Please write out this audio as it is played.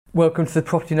Welcome to the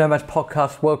Property Nomads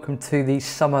podcast. Welcome to the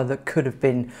summer that could have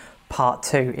been part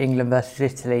two, England versus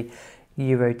Italy,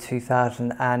 Euro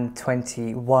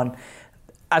 2021.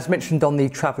 As mentioned on the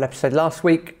travel episode last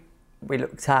week, we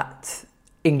looked at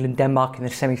England-Denmark in the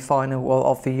semi-final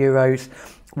of the Euros,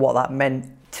 what that meant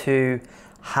to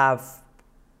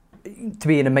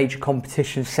be in a major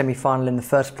competition semi-final in the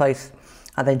first place,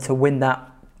 and then to win that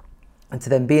and to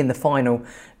then be in the final,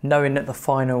 knowing that the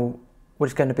final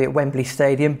was going to be at Wembley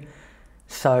Stadium,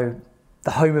 so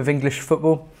the home of English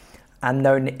football, and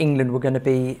knowing that England were going to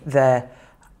be there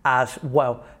as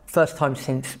well. First time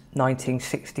since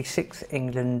 1966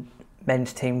 England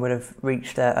men's team would have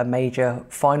reached a major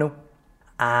final,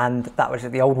 and that was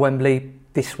at the old Wembley.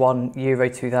 This one, Euro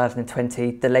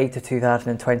 2020, delayed to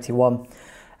 2021,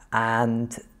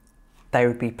 and they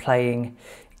would be playing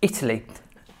Italy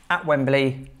at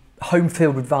Wembley. Home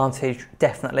field advantage,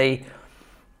 definitely.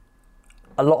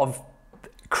 A lot of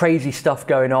crazy stuff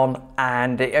going on,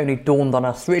 and it only dawned on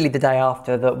us really the day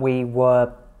after that we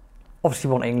were obviously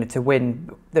wanting England to win.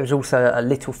 There was also a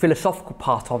little philosophical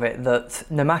part of it that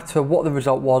no matter what the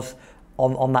result was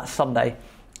on that Sunday,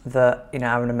 that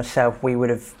Aaron and myself, we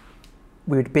would have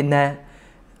been there.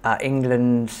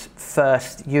 England's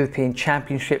first European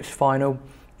Championships final,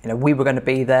 we were going to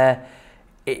be there.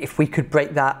 If we could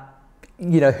break that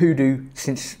hoodoo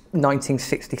since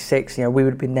 1966, we would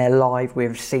have been there live, we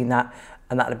would have seen that,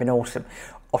 and that would have been awesome.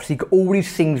 Obviously, you've got all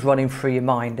these things running through your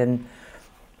mind, and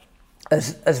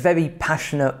as very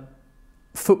passionate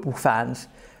football fans,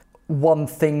 one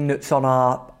thing that's on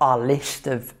our list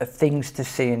of things to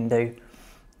see and do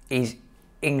is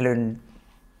England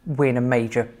win a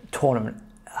major tournament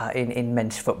in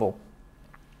men's football.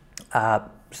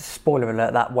 Spoiler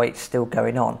alert, that wait's still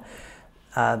going on.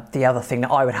 The other thing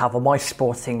that I would have on my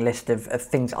sporting list of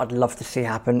things I'd love to see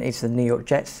happen is the New York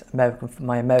Jets,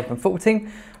 my American football team.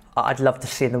 I'd love to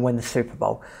see them win the Super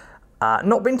Bowl.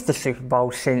 Not been to the Super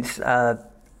Bowl since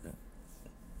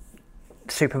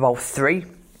Super Bowl III,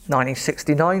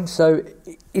 1969, so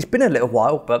it's been a little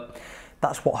while, but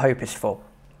that's what hope is for,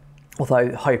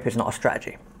 although hope is not a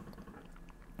strategy.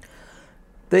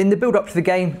 In the build-up to the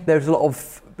game, it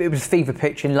was a fever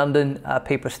pitch in London.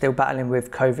 People are still battling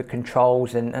with COVID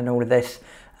controls and all of this.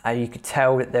 You could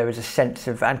tell that there was a sense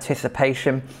of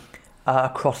anticipation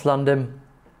across London.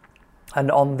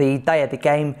 And on the day of the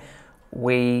game,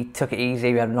 we took it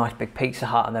easy. We had a nice big Pizza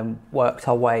Hut and then worked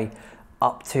our way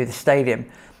up to the stadium.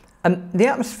 And the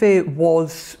atmosphere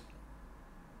was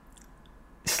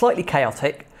slightly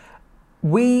chaotic.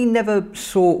 We never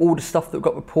saw all the stuff that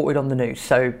got reported on the news.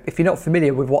 So if you're not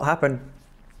familiar with what happened,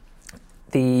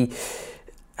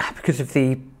 because of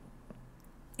the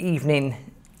evening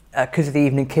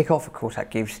kickoff, of course, that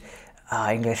gives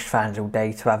English fans all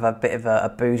day to have a bit of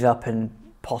a booze up and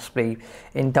possibly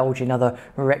indulge in other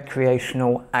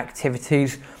recreational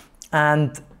activities.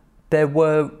 And there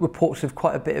were reports of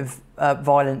quite a bit of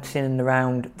violence in and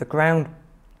around the ground.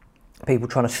 People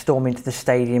trying to storm into the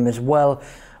stadium as well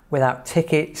without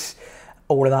tickets,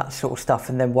 all of that sort of stuff.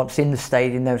 And then once in the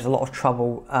stadium, there was a lot of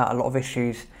trouble, a lot of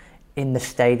issues in the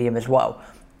stadium as well.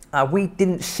 We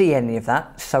didn't see any of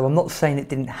that, so I'm not saying it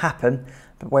didn't happen,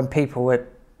 but when people were,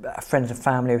 friends and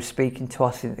family were speaking to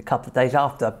us a couple of days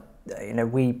after,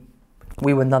 we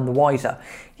were none the wiser.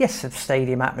 Yes, the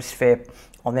stadium atmosphere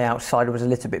on the outside was a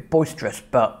little bit boisterous,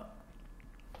 but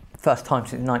first time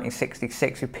since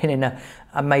 1966 we've been in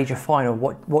a major final.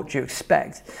 What do you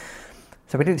expect?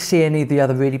 So we didn't see any of the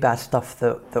other really bad stuff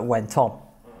that went on.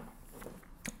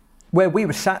 Where we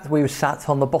were sat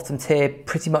on the bottom tier,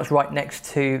 pretty much right next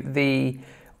to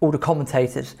all the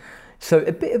commentators. So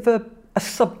a bit of a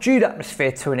subdued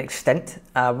atmosphere to an extent.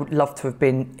 Would love to have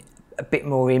been a bit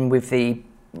more in with the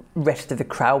rest of the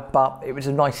crowd, but it was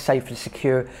a nice, safe and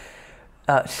secure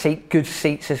seat, good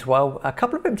seats as well. A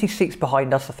couple of empty seats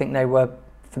behind us, I think they were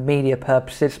for media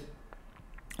purposes.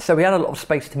 So we had a lot of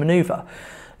space to manoeuvre.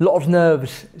 A lot of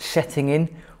nerves setting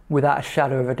in, without a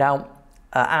shadow of a doubt.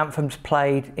 Anthems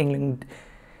played, England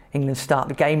start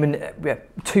the game, and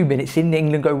 2 minutes in,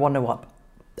 England go 1-0 up.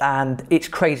 And it's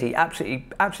crazy,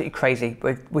 absolutely crazy.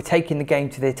 We're taking the game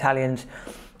to the Italians.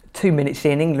 2 minutes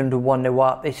in, England are 1-0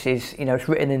 up. This is, it's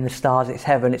written in the stars, it's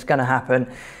heaven, it's going to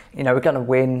happen. We're going to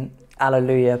win,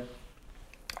 hallelujah.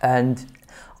 And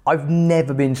I've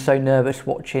never been so nervous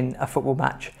watching a football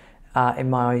match in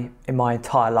my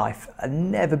entire life. I've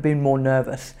never been more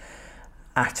nervous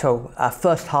at all.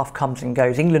 First half comes and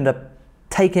goes. England are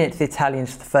taking it to the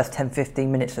Italians for the first 10-15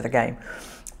 minutes of the game,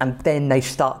 and then they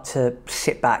start to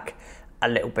sit back a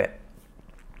little bit.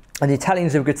 And the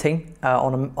Italians are a good team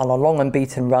on a long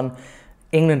unbeaten run.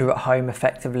 England are at home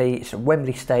effectively. It's at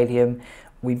Wembley Stadium.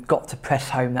 We've got to press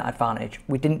home that advantage.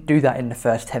 We didn't do that in the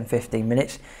first 10-15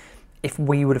 minutes. If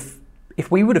we would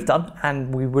have done,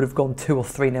 and we would have gone 2 or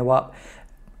 3-0 up,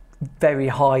 very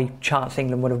high chance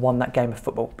England would have won that game of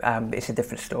football. It's a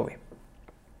different story.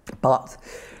 But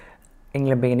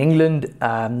England being England,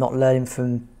 not learning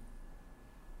from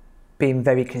being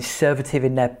very conservative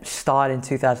in their style in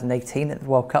 2018 at the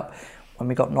World Cup, when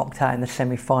we got knocked out in the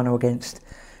semi-final against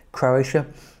Croatia,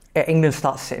 England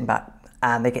starts sitting back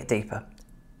and they get deeper.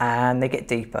 And they get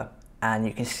deeper, and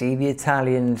you can see the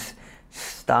Italians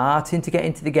starting to get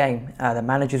into the game. The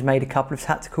manager's made a couple of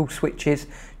tactical switches,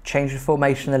 changed the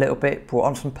formation a little bit, brought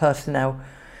on some personnel.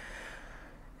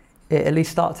 It at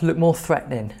least started to look more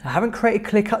threatening. I haven't created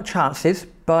clear-cut chances,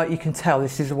 but you can tell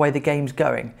this is the way the game's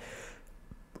going.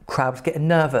 Crowd's getting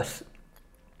nervous.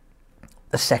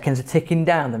 The seconds are ticking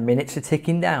down, the minutes are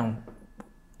ticking down.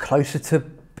 Closer to,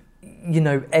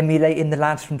 emulating the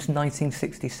lads from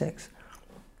 1966.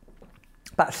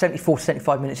 About 74,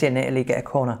 75 minutes in, Italy get a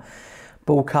corner.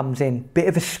 Ball comes in, bit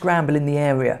of a scramble in the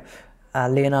area.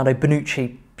 Leonardo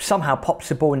Bonucci somehow pops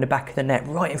the ball in the back of the net,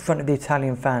 right in front of the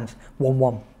Italian fans.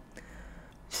 1-1.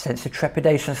 Sense of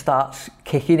trepidation starts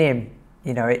kicking in.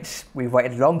 We've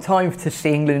waited a long time to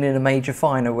see England in a major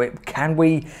final. Can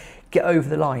we get over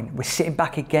the line? We're sitting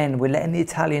back again. We're letting the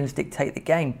Italians dictate the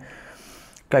game.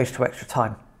 Goes to extra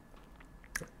time.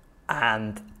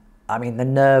 And, the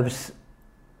nerves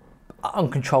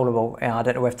uncontrollable. I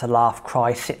don't know whether to laugh,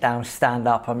 cry, sit down, stand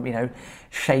up. I'm,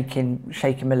 shaking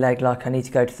my leg like I need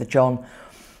to go to the John.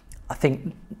 I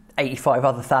think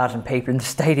 85,000 people in the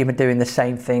stadium are doing the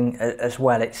same thing as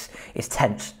well. It's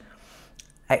tense.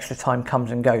 Extra time comes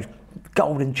and goes.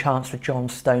 Golden chance for John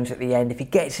Stones at the end. If he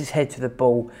gets his head to the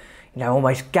ball,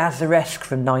 almost Gazza-esque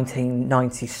from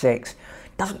 1996.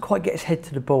 Doesn't quite get his head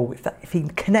to the ball. If he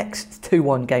connects, it's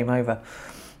 2-1, game over.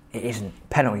 It isn't.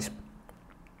 Penalties.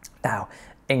 Now,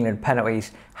 England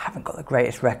penalties haven't got the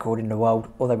greatest record in the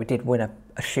world, although we did win a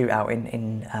shootout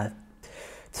in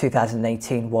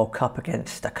 2018 World Cup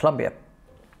against Colombia.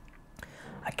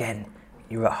 Again,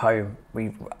 you're at home.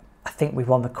 I think we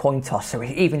won the coin toss, so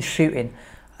we're even shooting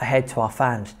ahead to our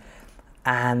fans.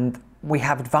 And we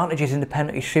have advantages in the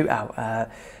penalty shootout.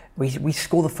 We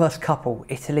score the first couple.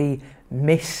 Italy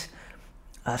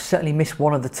certainly miss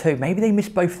one of the two. Maybe they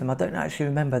missed both of them. I don't actually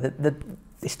remember.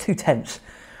 It's too tense.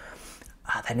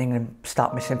 Then England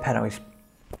start missing penalties.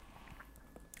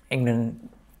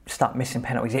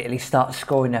 Italy starts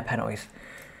scoring their penalties.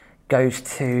 In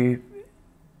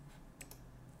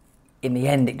the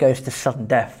end, it goes to sudden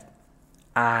death.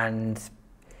 And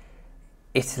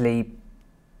Italy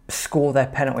score their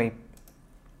penalty.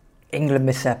 England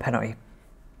miss their penalty.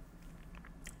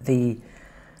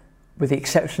 With the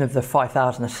exception of the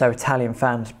 5,000 or so Italian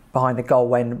fans behind the goal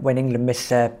when England missed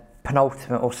their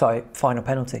final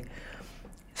penalty.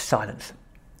 Silence.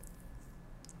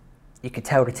 You could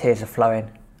tell the tears are flowing.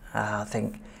 I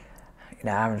think,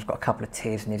 Aaron's got a couple of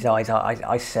tears in his eyes.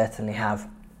 I certainly have.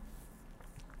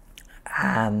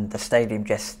 And the stadium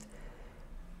just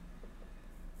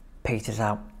peters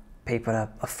out. People are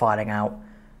filing out.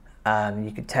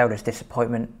 You can tell there's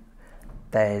disappointment.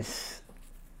 There's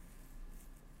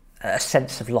a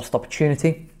sense of lost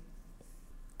opportunity,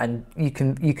 and you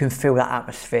can feel that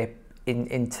atmosphere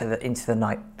into the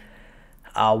night.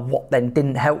 What then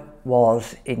didn't help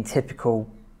was, in typical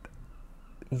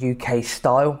UK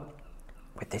style,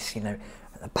 with this, the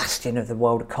bastion of the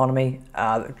world economy,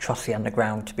 trust the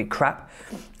underground to be crap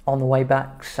on the way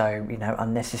back. So,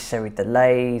 unnecessary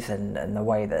delays and the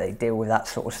way that they deal with that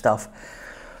sort of stuff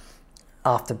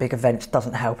after big events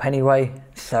doesn't help anyway.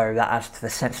 So that adds to the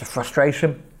sense of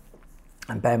frustration.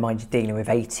 And bear in mind, you're dealing with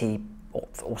 80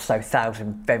 or so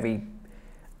thousand very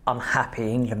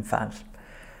unhappy England fans.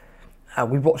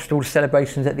 We watched all the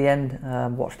celebrations at the end,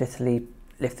 watched Italy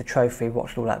lift the trophy,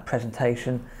 watched all that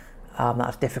presentation. That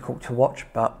was difficult to watch,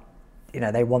 but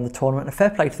they won the tournament, and fair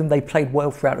play to them. They played well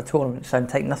throughout the tournament, so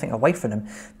take nothing away from them.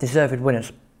 Deserved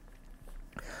winners.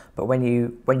 But when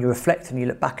you reflect and you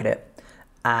look back at it,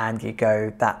 and you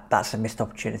go, that's a missed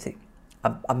opportunity,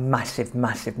 a massive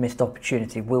missed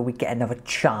opportunity. Will we get another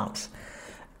chance?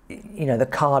 The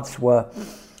cards were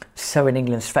so in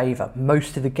England's favour.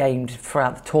 Most of the games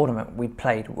throughout the tournament we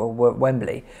played were at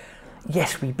Wembley.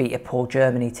 Yes, we beat a poor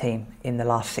Germany team in the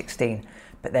last 16,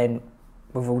 but then,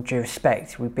 with all due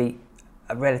respect, we beat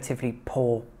a relatively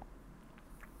poor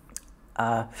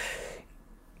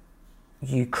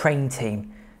Ukraine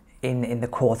team in the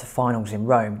quarter-finals in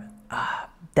Rome.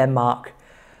 Denmark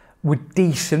were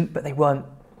decent, but they weren't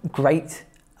great.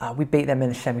 We beat them in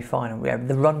the semi-final.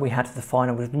 The run we had to the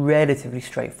final was relatively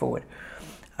straightforward.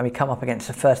 and we come up against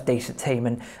the first decent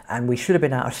team, and we should have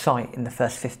been out of sight in the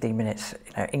first 15 minutes.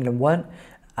 England weren't.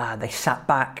 They sat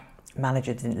back.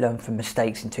 Manager didn't learn from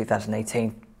mistakes in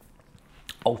 2018.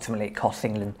 Ultimately, it cost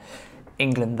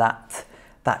England that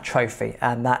trophy,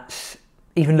 and that's,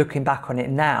 even looking back on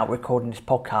it now, recording this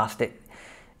podcast, it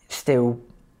still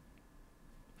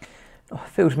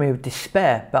fills me with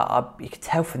despair. But you could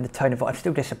tell from the tone of it, I'm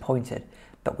still disappointed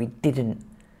that we didn't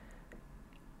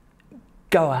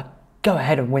go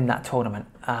ahead and win that tournament.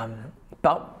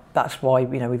 But that's why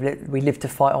we live to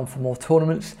fight on for more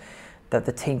tournaments. That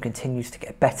the team continues to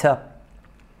get better,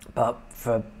 but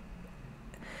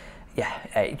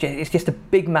it's just a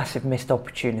big, massive missed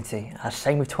opportunity.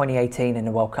 Same with 2018 in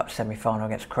the World Cup semi-final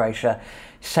against Croatia.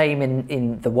 Same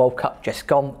in the World Cup just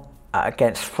gone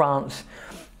against France.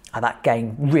 That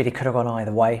game really could have gone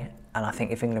either way. And I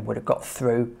think if England would have got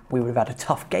through, we would have had a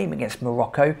tough game against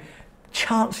Morocco.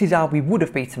 Chances are we would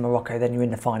have beaten Morocco, then you're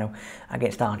in the final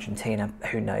against Argentina.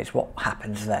 Who knows what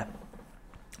happens there.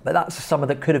 But that's the summer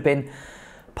that could have been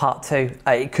part two.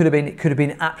 It could have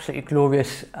been absolutely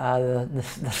glorious.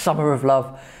 The summer of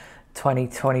love,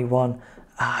 2021.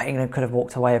 England could have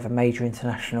walked away with a major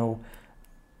international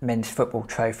men's football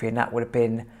trophy, and that would have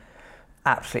been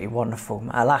absolutely wonderful.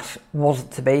 Alas,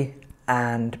 wasn't to be,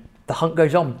 and the hunt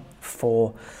goes on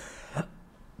for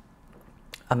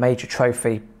a major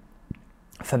trophy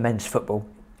for men's football.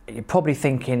 You're probably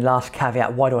thinking, last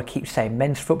caveat, why do I keep saying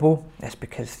men's football? That's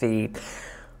because the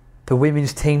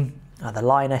women's team, the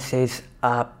Lionesses,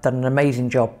 done an amazing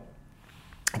job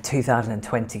in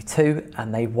 2022,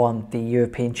 and they won the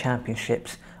European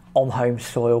Championships on home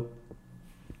soil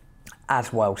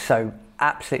as well. So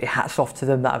absolutely hats off to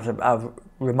them. That was a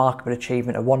remarkable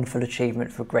achievement, a wonderful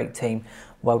achievement for a great team.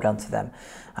 Well done to them.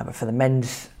 But for the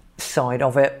men's side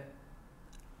of it,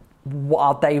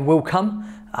 what day will come.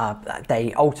 That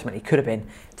day ultimately could have been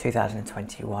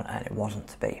 2021, and it wasn't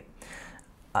to be.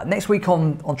 Next week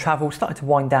on travel, starting to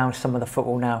wind down some of the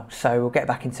football now, so we'll get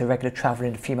back into regular travel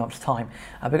in a few months' time.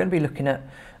 We're going to be looking at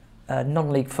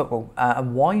non-league football,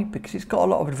 and why? Because it's got a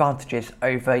lot of advantages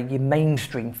over your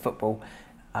mainstream football,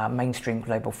 mainstream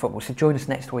global football. So join us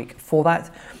next week for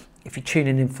that. If you're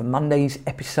tuning in for Monday's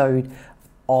episode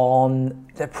on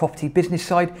the property business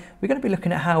side, we're going to be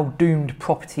looking at how doomed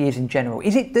property is in general.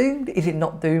 Is it doomed? Is it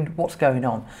not doomed? What's going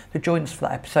on? So join us for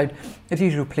that episode. As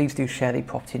usual, please do share the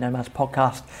Property Nomads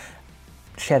podcast.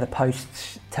 Share the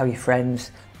posts, tell your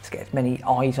friends. Let's get as many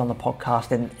eyes on the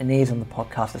podcast and ears on the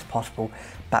podcast as possible.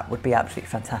 That would be absolutely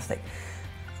fantastic.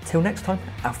 Till next time,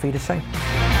 auf Wiedersehen.